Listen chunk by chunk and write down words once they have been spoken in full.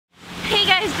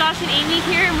guys, Josh and Amy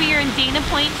here, and we are in Dana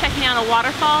Point checking out a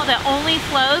waterfall that only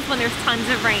flows when there's tons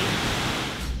of rain.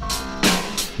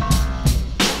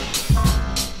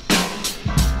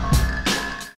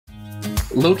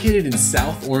 Located in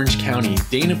South Orange County,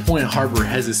 Dana Point Harbor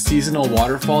has a seasonal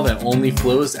waterfall that only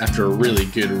flows after a really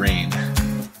good rain.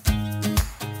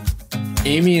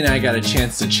 Amy and I got a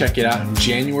chance to check it out in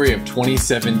January of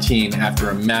 2017 after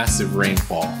a massive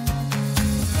rainfall.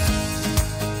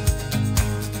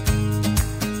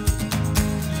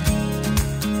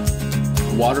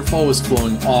 The waterfall was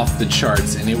flowing off the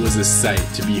charts and it was a sight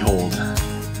to behold.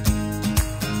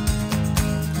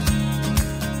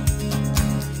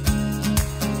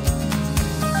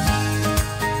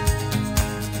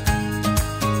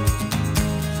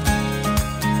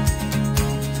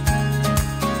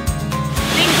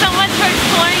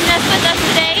 With us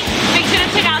today. Make sure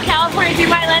to check out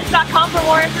CaliforniaThroughMyLens.com for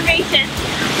more information.